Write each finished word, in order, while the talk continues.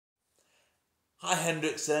Hi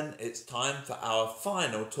Hendrickson, it's time for our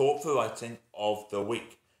final talk for writing of the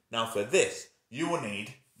week. Now for this, you will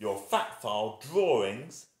need your fact file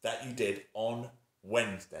drawings that you did on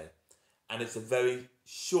Wednesday. And it's a very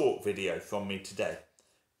short video from me today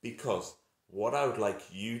because what I would like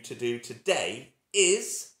you to do today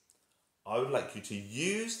is I would like you to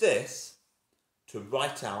use this to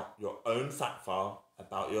write out your own fact file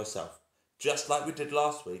about yourself, just like we did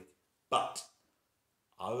last week, but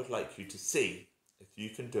I would like you to see if you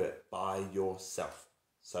can do it by yourself.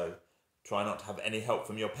 So try not to have any help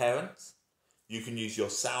from your parents. You can use your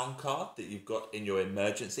sound card that you've got in your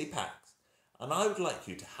emergency packs. And I would like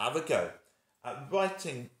you to have a go at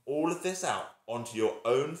writing all of this out onto your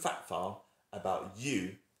own fact file about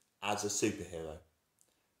you as a superhero.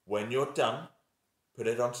 When you're done, put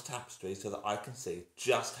it onto tapestry so that I can see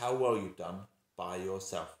just how well you've done by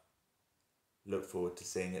yourself. Look forward to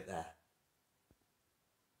seeing it there.